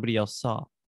information that nobody else saw.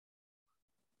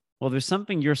 Well, there's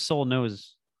something your soul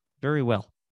knows very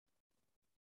well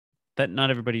that not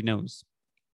everybody knows.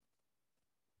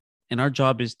 And our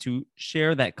job is to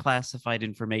share that classified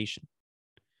information.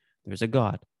 There's a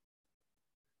God.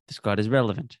 This God is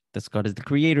relevant. This God is the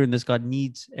creator, and this God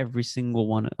needs every single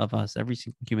one of us, every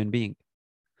single human being.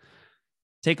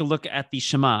 take a look at the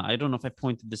Shema. I don't know if I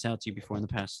pointed this out to you before in the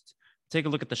past. Take a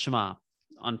look at the Shema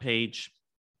on page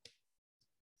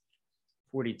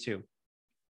 42.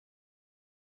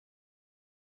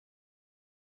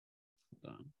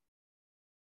 Hold on.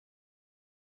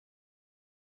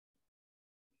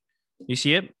 You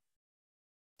see it?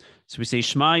 So we say,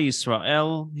 Shema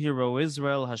Yisrael, Hear, O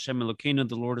Israel, Hashem Elokeinu,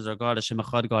 the Lord is our God, Hashem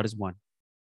Echad, God is one.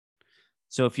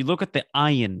 So if you look at the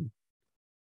ayin,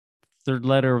 third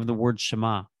letter of the word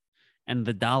Shema, and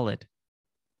the Dalet,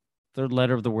 third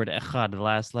letter of the word Echad, the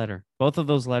last letter, both of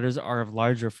those letters are of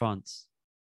larger fonts.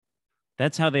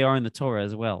 That's how they are in the Torah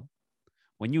as well.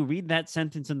 When you read that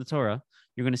sentence in the Torah,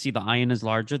 you're going to see the ayin is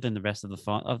larger than the rest of the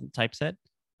font of the typeset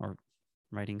or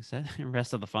writing set,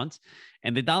 rest of the fonts,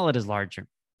 and the Dalet is larger.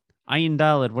 Ayin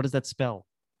Dalet, what does that spell?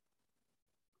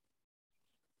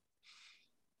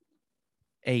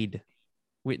 Aid,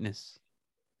 witness.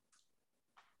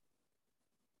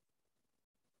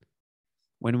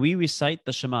 When we recite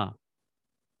the Shema,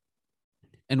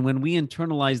 and when we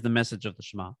internalize the message of the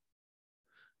Shema,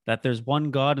 that there's one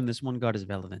God and this one God is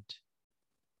relevant,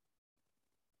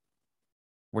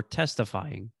 we're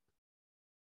testifying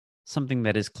something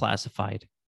that is classified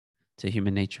to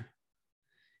human nature.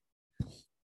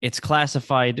 It's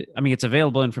classified, I mean, it's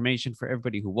available information for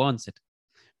everybody who wants it,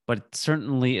 but it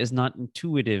certainly is not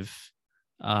intuitive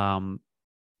in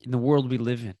the world we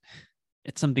live in.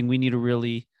 It's something we need to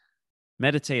really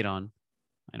meditate on.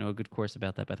 I know a good course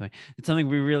about that, by the way. It's something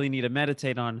we really need to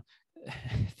meditate on,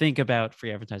 think about,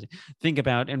 free advertising, think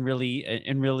about and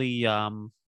really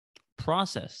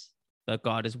process that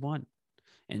God is one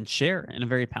and share in a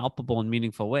very palpable and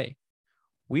meaningful way.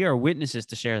 We are witnesses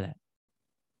to share that.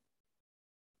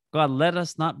 God, let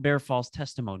us not bear false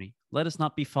testimony. Let us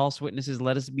not be false witnesses.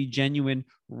 Let us be genuine,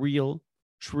 real,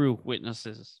 true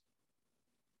witnesses.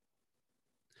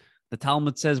 The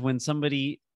Talmud says when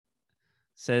somebody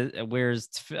says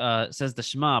the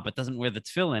Shema but doesn't wear the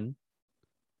tefillin,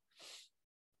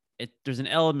 there's an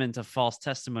element of false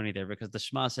testimony there because the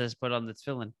Shema says put on the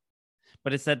tefillin.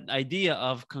 But it's that idea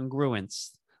of congruence.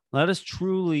 Let us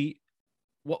truly,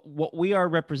 what we are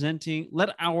representing,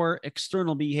 let our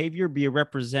external behavior be a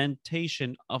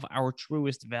representation of our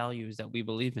truest values that we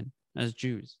believe in as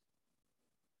Jews.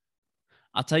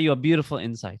 I'll tell you a beautiful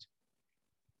insight.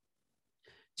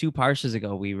 2 parshas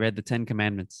ago, we read the 10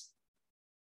 Commandments.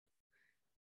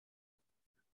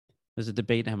 There's a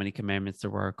debate how many commandments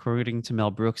there were. According to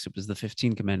Mel Brooks, it was the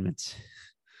 15 commandments.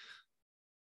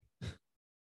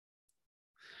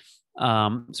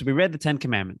 So we read the 10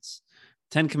 commandments.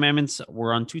 10 commandments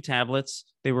were on 2 tablets.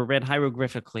 They were read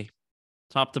hieroglyphically,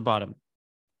 top to bottom,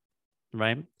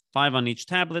 right? 5 on each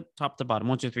tablet, top to bottom.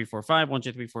 1, 2, 3, 4, 5. 1,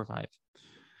 2, 3, 4, 5.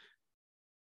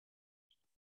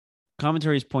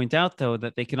 Commentaries point out, though,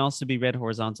 that they can also be read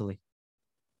horizontally,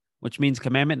 which means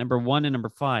commandment number 1 and number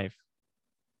 5.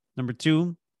 Number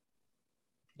 2.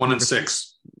 1 and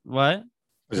 6. What?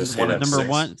 Number 6.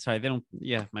 1. Sorry, they don't.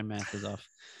 Yeah, my math is off.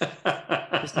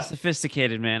 This is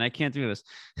sophisticated, man. I can't do this.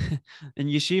 In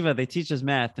yeshiva, they teach us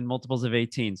math in multiples of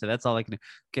 18. So that's all I can do.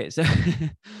 Okay,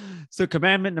 so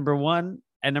commandment number 1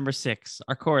 and number 6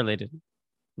 are correlated.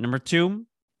 Number 2,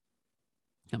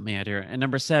 help me out here, and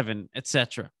number 7,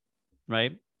 etc.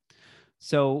 Right?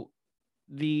 So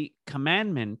the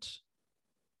commandment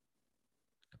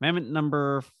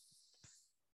number,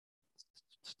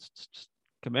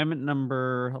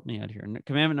 help me out here.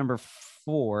 Commandment number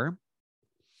 4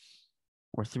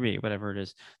 or 3, whatever it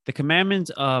is. The commandment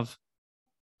of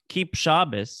keep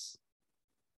Shabbos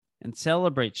and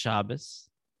celebrate Shabbos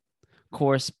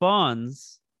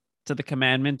corresponds to the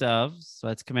commandment of, so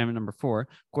that's commandment number 4,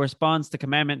 corresponds to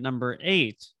commandment number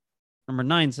 8, number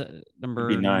 9,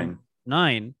 number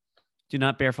 9, do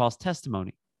not bear false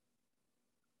testimony.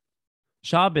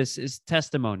 Shabbos is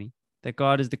testimony that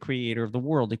God is the creator of the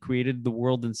world. He created the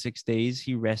world in 6 days.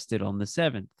 He rested on the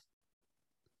 7th.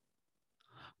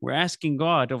 We're asking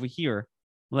God over here,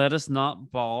 let us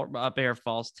not bear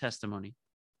false testimony.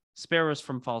 Spare us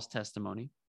from false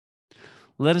testimony.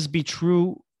 Let us be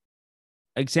true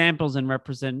examples and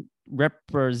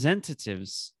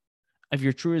representatives of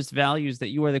your truest values, that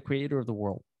you are the creator of the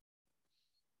world.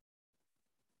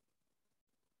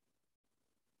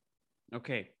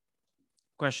 Okay.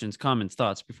 Questions, comments,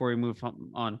 thoughts before we move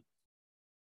on?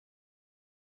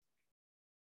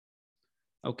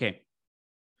 Okay.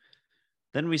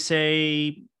 Then we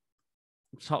say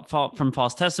from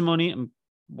false testimony,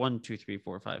 1, 2, 3,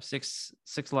 4, 5, 6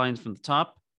 lines from the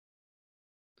top.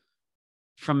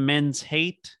 From men's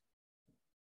hate.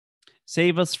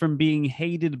 Save us from being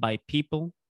hated by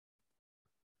people.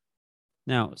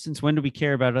 Now, since when do we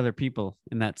care about other people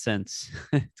in that sense?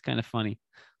 It's kind of funny.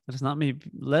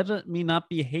 Let me not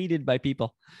be hated by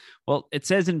people. Well, it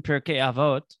says in Pirkei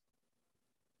Avot,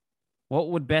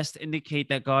 what would best indicate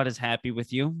that God is happy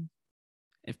with you?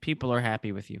 If people are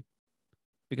happy with you.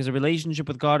 Because a relationship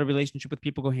with God, a relationship with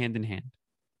people go hand in hand.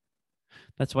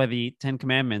 That's why the 10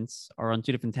 commandments are on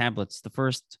 2 different tablets. The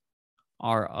first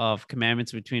are of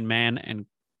commandments between man and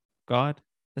God.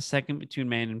 The second between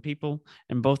man and people.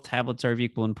 And both tablets are of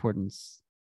equal importance.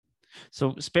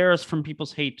 So spare us from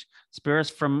people's hate. Spare us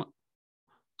from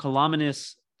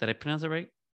calumnious, did I pronounce it right?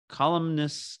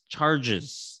 Calumnious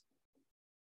charges.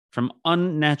 From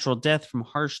unnatural death, from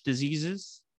harsh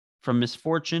diseases, from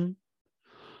misfortune,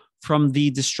 from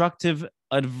the destructive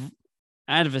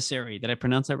adversary. Did I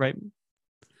pronounce that right?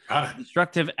 Got it.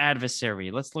 Destructive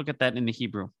adversary. Let's look at that in the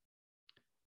Hebrew.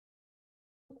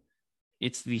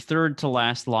 It's the third to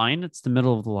last line. It's the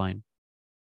middle of the line.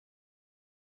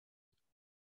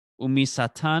 Umi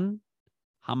Satan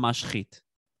Hamashchit.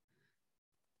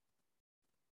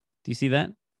 Do you see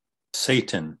that?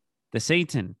 Satan. The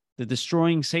Satan, the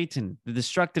destroying Satan, the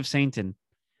destructive Satan.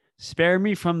 Spare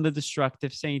me from the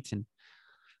destructive Satan.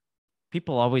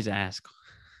 People always ask,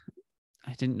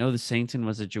 I didn't know the Satan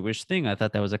was a Jewish thing. I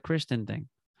thought that was a Christian thing.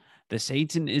 The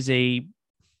Satan is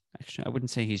actually, I wouldn't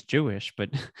say he's Jewish, but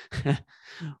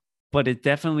but it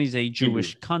definitely is a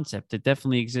Jewish concept. It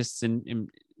definitely exists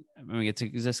it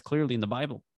exists clearly in the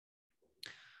Bible.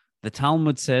 The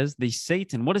Talmud says the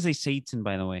Satan. What is a Satan,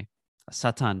 by the way? A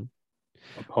Satan.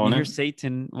 Opponent. You hear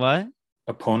Satan, what?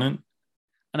 Opponent.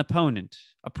 An opponent,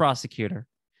 a prosecutor.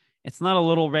 It's not a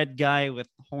little red guy with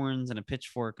horns and a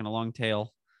pitchfork and a long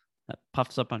tail that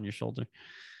puffs up on your shoulder.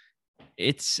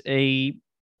 It's a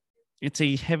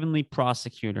heavenly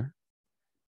prosecutor.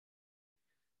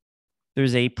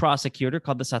 There's a prosecutor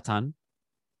called the Satan.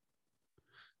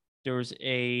 There's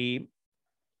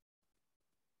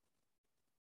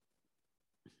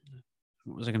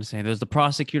what was I going to say? There's the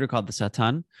prosecutor called the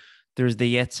Satan. There's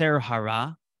the Yetzer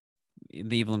Hara,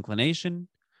 the evil inclination.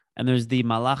 And there's the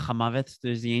Malach HaMavet,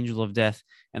 there's the angel of death.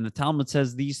 And the Talmud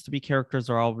says these three characters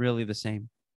are all really the same.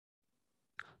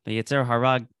 The Yetzer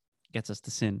Hara gets us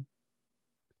to sin.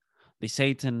 The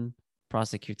Satan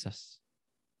prosecutes us.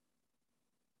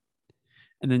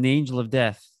 And then the angel of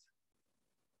death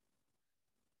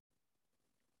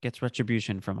gets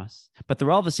retribution from us. But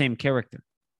they're all the same character,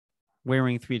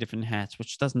 wearing three different hats,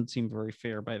 which doesn't seem very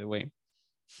fair, by the way.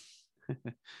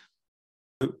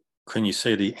 Couldn't you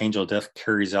say the angel of death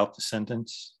carries out the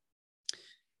sentence?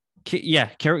 Yeah,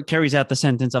 carries out the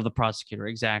sentence of the prosecutor.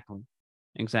 Exactly.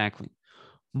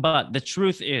 But the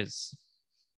truth is,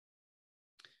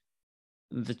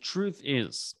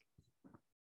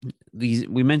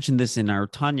 we mentioned this in our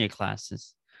Tanya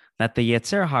classes, that the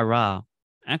Yetzer Hara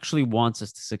actually wants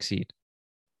us to succeed.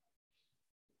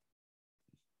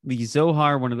 The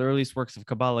Zohar, one of the earliest works of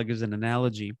Kabbalah, gives an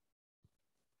analogy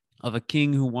of a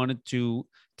king who wanted to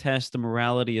test the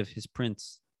morality of his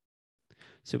prince.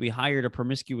 So he hired a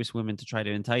promiscuous woman to try to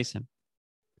entice him,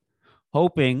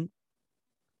 hoping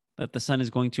that the son is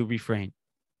going to refrain.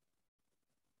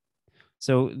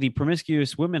 So the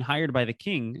promiscuous woman hired by the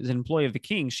king is an employee of the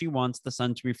king. She wants the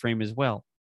son to refrain as well.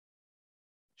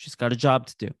 She's got a job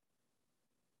to do.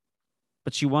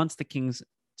 But she wants the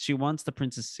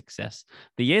prince's success.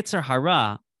 The Yetzer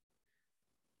Hara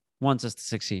wants us to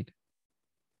succeed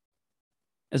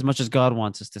as much as God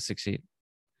wants us to succeed.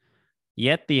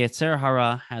 Yet the Yetzer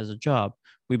Hara has a job.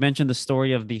 We mentioned the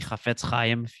story of the Chafetz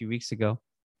Chaim a few weeks ago,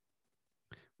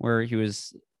 where he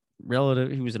was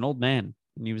an old man,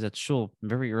 and he was at shul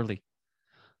very early.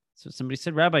 So somebody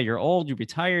said, Rabbi, you're old, you're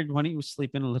retired, why don't you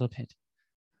sleep in a little bit?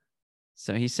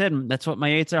 So he said, that's what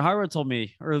my Yetzer Hara told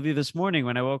me early this morning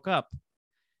when I woke up.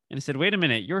 And he said, wait a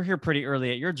minute, you're here pretty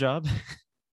early at your job.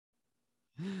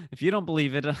 If you don't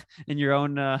believe it in your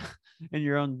own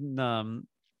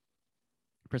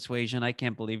persuasion, I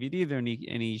can't believe it either. And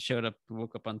he showed up,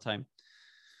 woke up on time.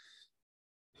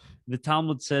 The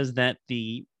Talmud says that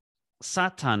the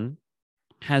Satan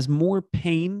has more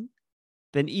pain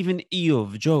than even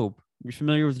Job. You're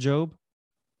familiar with Job?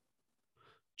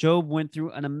 Job went through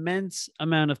an immense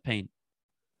amount of pain.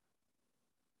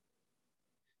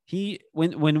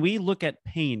 When we look at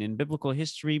pain in biblical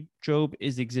history, Job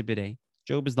is exhibit A.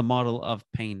 Job is the model of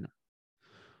pain.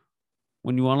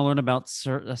 When you want to learn about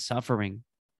suffering,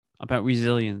 about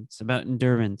resilience, about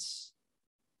endurance,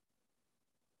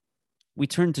 we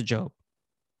turn to Job.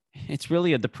 It's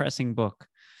really a depressing book.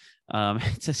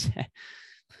 It's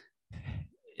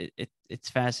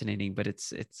fascinating, but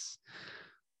it's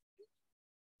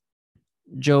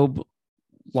Job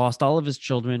lost all of his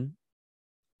children.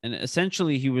 And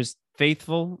essentially, he was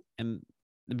faithful. And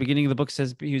the beginning of the book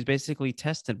says he was basically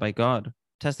tested by God,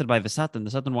 tested by the Satan.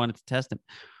 The Satan wanted to test him.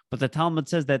 But the Talmud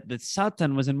says that the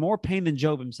Satan was in more pain than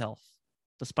Job himself,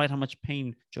 despite how much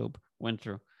pain Job went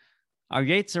through. Our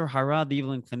Yetzer Hara, the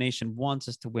evil inclination, wants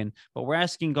us to win, but we're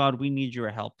asking God, we need your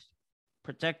help.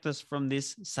 Protect us from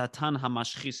this Satan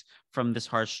Hamashchis, from this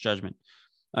harsh judgment.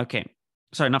 Okay.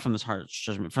 Sorry, not from this harsh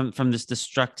judgment, from this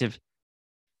destructive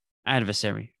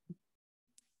adversary.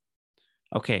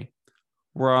 Okay.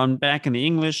 We're on back in the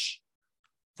English,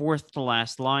 third to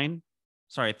last line,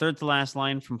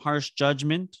 from harsh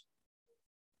judgment.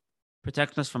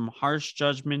 Protect us from harsh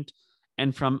judgment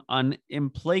and from an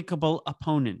implacable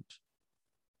opponent,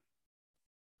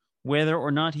 whether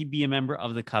or not he be a member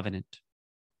of the covenant.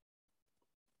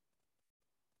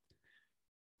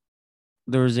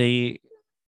 There's a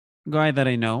guy that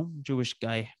I know, Jewish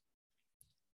guy,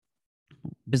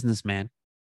 businessman,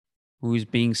 who's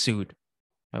being sued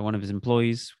by one of his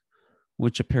employees,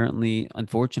 which apparently,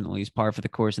 unfortunately, is par for the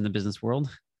course in the business world.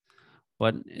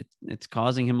 But it's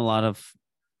causing him a lot of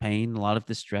pain, a lot of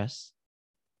distress.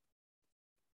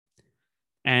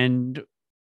 And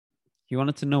he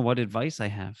wanted to know what advice I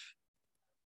have.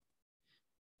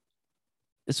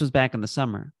 This was back in the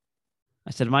summer.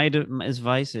 I said, my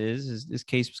advice is this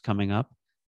case was coming up.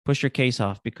 Push your case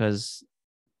off because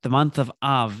the month of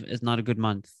Av is not a good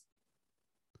month.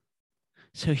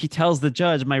 So he tells the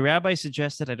judge, my rabbi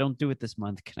suggested I don't do it this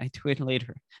month. Can I do it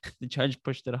later? The judge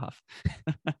pushed it off.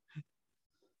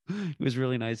 He was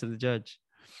really nice to the judge.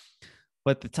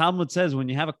 But the Talmud says when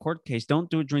you have a court case, don't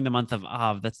do it during the month of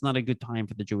Av. That's not a good time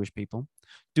for the Jewish people.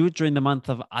 Do it during the month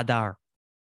of Adar,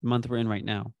 the month we're in right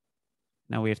now.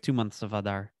 Now we have 2 months of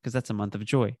Adar because that's a month of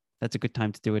joy. That's a good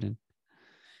time to do it in.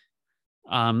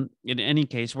 In any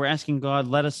case, we're asking God,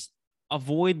 let us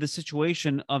avoid the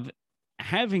situation of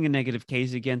having a negative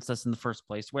case against us in the first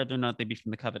place, whether or not they be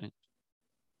from the covenant,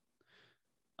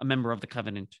 a member of the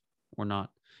covenant or not.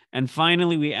 And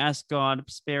finally, we ask God,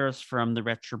 spare us from the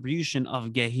retribution of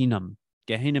Gehinnom.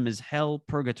 Gehinnom is hell,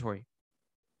 purgatory.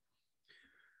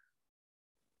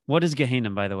 What is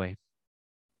Gehinnom, by the way?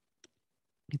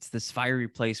 It's this fiery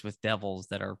place with devils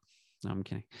that are, no, I'm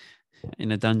kidding,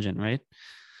 in a dungeon, right?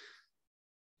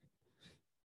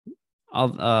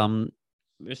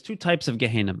 There's 2 types of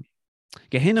Gehinnom.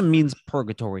 Gehinnom means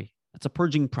purgatory. It's a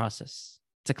purging process.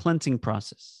 It's a cleansing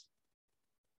process.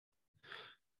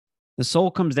 The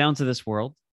soul comes down to this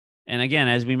world. And again,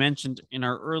 as we mentioned in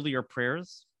our earlier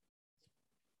prayers,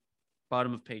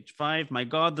 bottom of page 5, my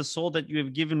God, the soul that you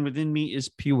have given within me is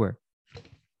pure.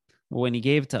 When he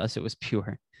gave it to us, it was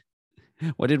pure.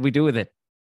 What did we do with it?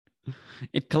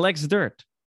 It collects dirt.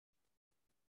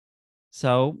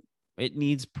 So it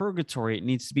needs purgatory. It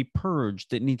needs to be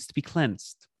purged. It needs to be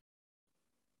cleansed.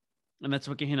 And that's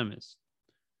what Gehinnom is.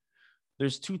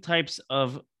 There's 2 types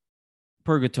of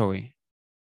purgatory.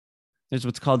 There's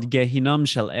what's called Gehinnom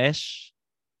Shel Esh,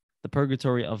 the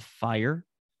purgatory of fire.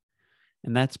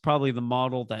 And that's probably the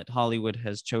model that Hollywood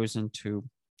has chosen to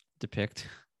depict.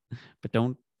 But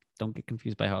don't get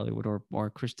confused by Hollywood or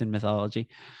Christian mythology.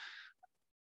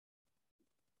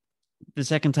 The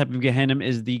second type of Gehinnom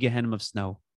is the Gehinnom of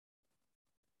snow,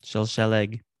 Shel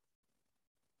Shaleg.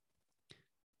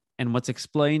 And what's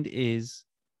explained is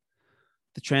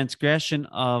the transgression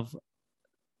of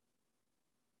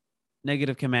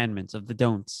negative commandments, of the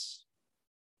don'ts.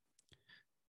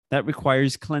 That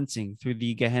requires cleansing through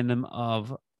the Gehinnom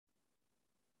of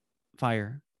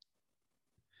fire.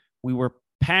 We were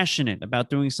passionate about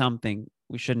doing something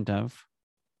we shouldn't have.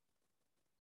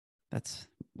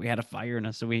 We had a fire in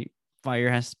us, so fire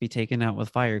has to be taken out with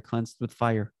fire, cleansed with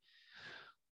fire.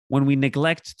 When we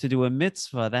neglect to do a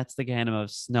mitzvah, that's the Gehinnom of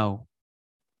snow.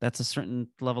 That's a certain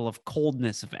level of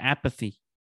coldness, of apathy.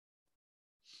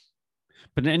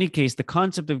 But in any case, the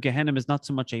concept of Gehinnom is not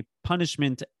so much a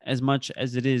punishment as much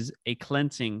as it is a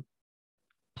cleansing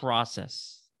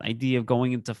process. The idea of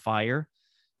going into fire,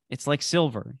 it's like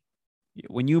silver.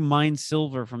 When you mine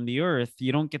silver from the earth,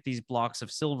 you don't get these blocks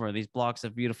of silver, these blocks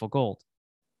of beautiful gold.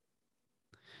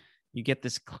 You get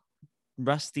this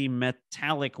rusty,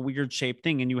 metallic, weird-shaped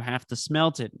thing, and you have to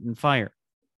smelt it in fire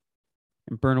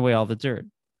and burn away all the dirt.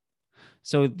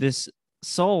 So this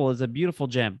soul is a beautiful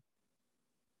gem.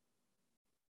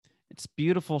 It's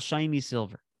beautiful, shiny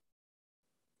silver,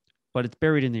 but it's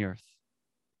buried in the earth.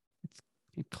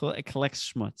 It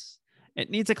collects schmutz. It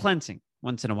needs a cleansing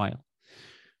once in a while.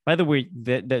 By the way,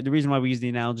 the reason why we use the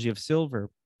analogy of silver,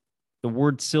 the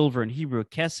word silver in Hebrew,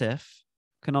 kesef,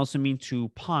 can also mean to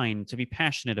pine, to be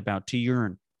passionate about, to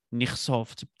yearn.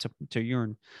 Nichsov, to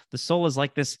yearn. The soul is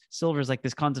like this, silver is like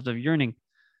this concept of yearning.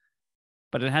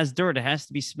 But it has dirt. It has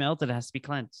to be smelt. It has to be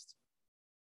cleansed.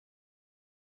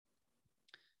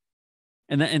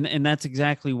 And that's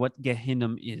exactly what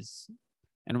Gehinnom is.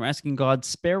 And we're asking God,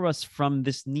 spare us from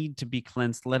this need to be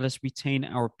cleansed. Let us retain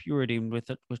our purity with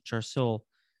it, which our soul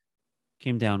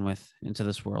came down with into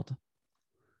this world.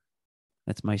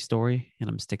 That's my story, and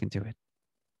I'm sticking to it.